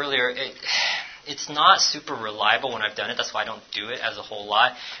said earlier, it's not super reliable when I've done it. That's why I don't do it as a whole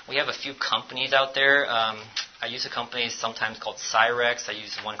lot. We have a few companies out there. I use a company sometimes called Cyrex. I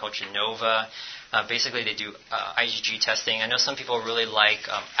use one called Genova. Basically, they do IgG testing. I know some people really like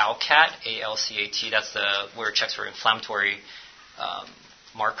ALCAT, A-L-C-A-T. That's where it checks for inflammatory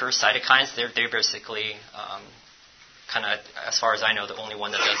markers, cytokines. They're basically kind of, as far as I know, the only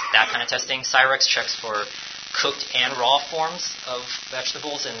one that does that kind of testing. Cyrex checks for cooked and raw forms of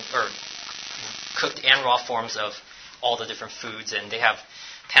vegetables or cooked and raw forms of all the different foods, and they have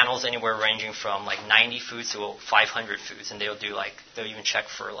panels anywhere ranging from like 90 foods to 500 foods, and they'll even check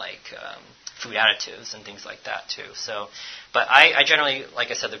for like food additives and things like that too. So, but I generally, like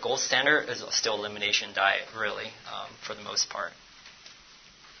I said, the gold standard is still elimination diet, really, for the most part.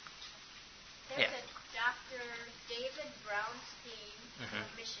 There's a Dr. David Brownstein of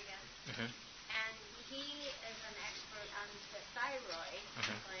Michigan, and he is an expert on the thyroid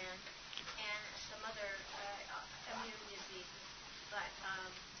gland and some other immune diseases. But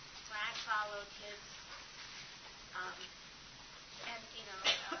when I followed his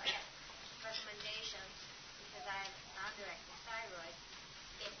recommendations, because I have non-directed thyroid,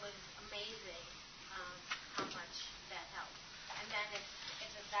 it was amazing how much that helped. And then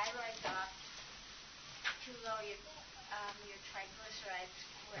if the thyroid drops too low, your triglycerides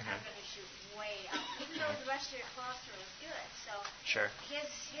are going to shoot way up, even though the rest of your cholesterol is good. So sure. His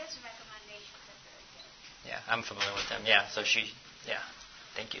recommendations are very good. Yeah, I'm familiar with them. Yeah, so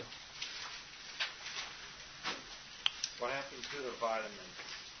thank you. What happened to the vitamins?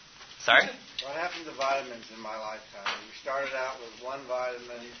 Sorry? What happened to vitamins in my lifetime? You started out with one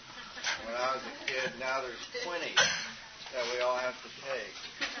vitamin when I was a kid. Now there's 20 that we all have to take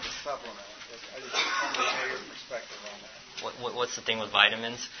to supplement. I just want to hear your perspective on that. What's the thing with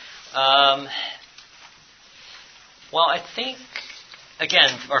vitamins? Well, I think,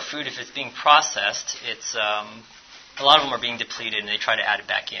 again, our food, if it's being processed, it's a lot of them are being depleted, and they try to add it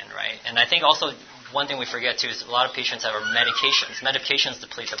back in, right? And I think also one thing we forget, too, is a lot of patients have medications. Medications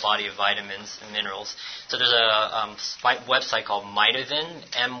deplete the body of vitamins and minerals. So there's a website called Mytavin,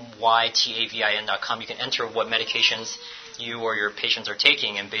 mytavin.com. You can enter what medications you or your patients are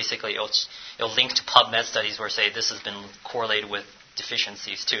taking, and basically it'll link to PubMed studies where say this has been correlated with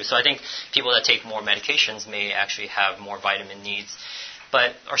deficiencies, too. So I think people that take more medications may actually have more vitamin needs.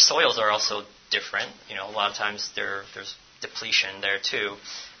 But our soils are also different. A lot of times there's depletion there, too.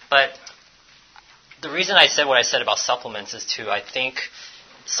 But the reason I said what I said about supplements is I think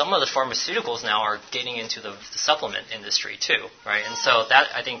some of the pharmaceuticals now are getting into the supplement industry too, right? And so that,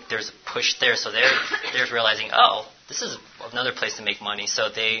 I think there's a push there. So they're realizing, oh, this is another place to make money. So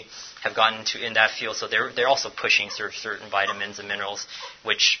they have gotten in that field. So they're also pushing certain vitamins and minerals,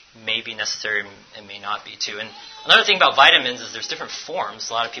 which may be necessary and may not be too. And another thing about vitamins is there's different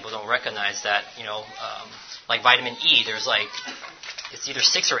forms. A lot of people don't recognize that, like vitamin E, there's it's either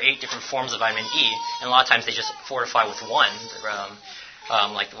 6 or 8 different forms of vitamin E, and a lot of times they just fortify with one,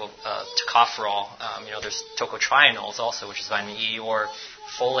 tocopherol. There's tocotrienols also, which is vitamin E, or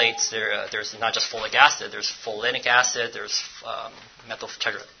folates. There's not just folic acid. There's folinic acid. There's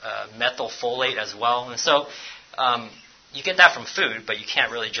methylfolate as well. And so you get that from food, but you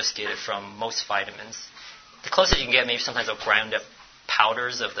can't really just get it from most vitamins. The closest you can get, maybe sometimes they'll grind up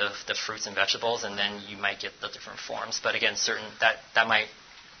powders of the fruits and vegetables, and then you might get the different forms. But again, that might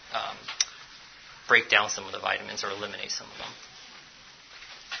break down some of the vitamins or eliminate some of them.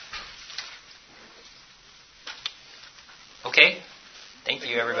 Okay, thank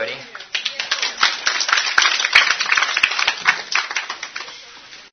you, everybody.